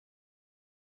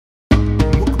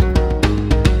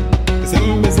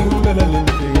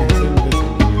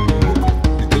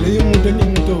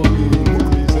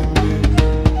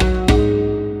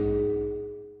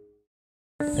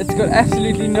It's got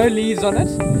absolutely no leaves on it,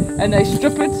 and they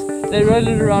strip it, they roll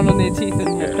it around on their teeth,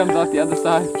 and it comes out the other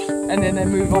side. And then they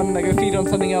move on, they go feed on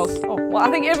something else. Oh, well,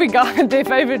 I think every guide, their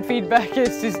favourite feedback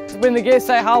is just when the guests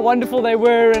say how wonderful they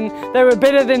were and they were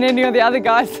better than any of the other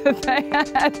guides that they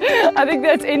had. I think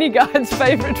that's any guide's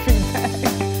favourite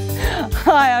feedback.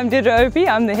 Hi, I'm Deirdre Opie.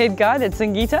 I'm the head guide at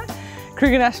Singita,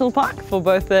 Kruger National Park for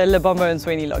both the Lebombo and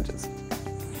Sweni lodges.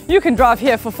 You can drive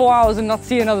here for 4 hours and not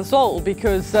see another soul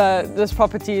because this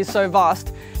property is so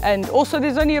vast, and also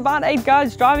there's only about 8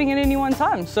 guides driving at any one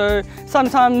time, so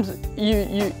sometimes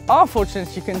you are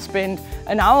fortunate you can spend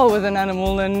an hour with an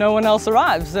animal and no one else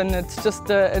arrives, and it's just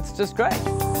great.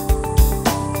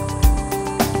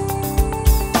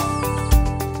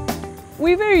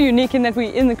 We're very unique in that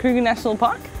we're in the Kruger National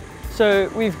Park,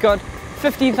 so we've got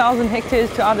 15,000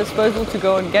 hectares to our disposal to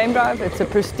go on game drive. It's a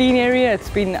pristine area, it's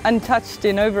been untouched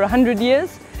in over 100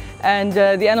 years, and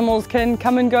the animals can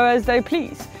come and go as they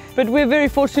please. But we're very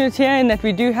fortunate here in that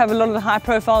we do have a lot of the high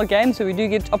profile games, so we do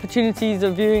get opportunities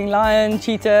of viewing lion,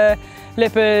 cheetah,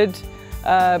 leopard,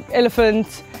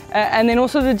 elephant, and then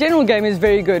also the general game is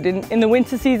very good. In the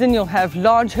winter season you'll have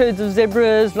large herds of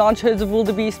zebras, large herds of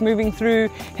wildebeest moving through,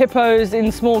 hippos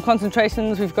in small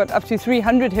concentrations. We've got up to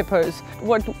 300 hippos.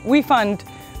 What we find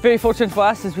very fortunate for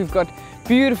us is we've got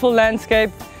beautiful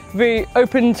landscape, very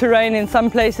open terrain in some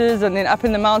places, and then up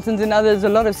in the mountains in others, a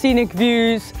lot of scenic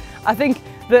views. I think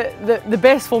the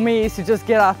best for me is to just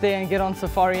get out there and get on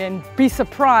safari and be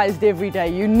surprised every day.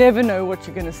 You never know what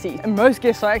you're going to see. And most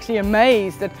guests are actually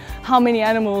amazed at how many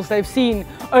animals they've seen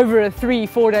over a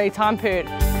 3-4 day time period.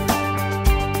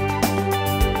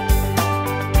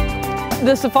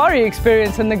 The safari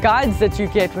experience and the guides that you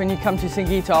get when you come to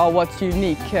Singita are what's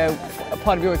unique.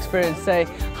 Part of your experience. They're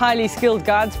highly skilled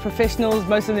guides, professionals,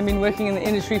 most of them been working in the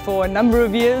industry for a number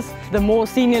of years. The more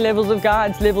senior levels of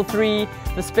guides, level 3,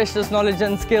 the specialist knowledge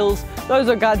and skills, those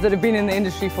are guides that have been in the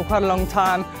industry for quite a long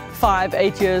time, 5,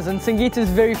 8 years, and Singita is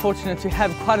very fortunate to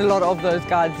have quite a lot of those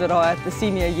guides that are at the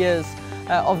senior years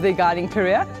of their guiding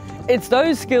career. It's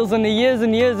those skills and the years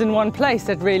and years in one place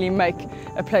that really make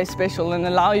a place special and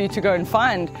allow you to go and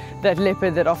find that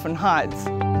leopard that often hides.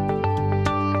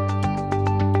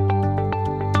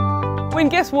 When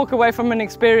guests walk away from an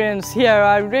experience here,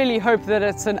 I really hope that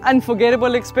it's an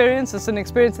unforgettable experience. It's an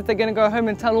experience that they're going to go home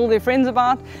and tell all their friends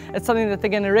about. It's something that they're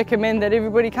going to recommend that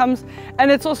everybody comes. And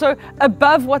it's also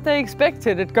above what they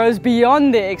expected. It goes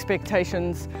beyond their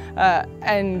expectations,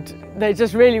 and they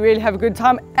just really have a good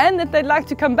time, and that they'd like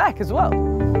to come back as well.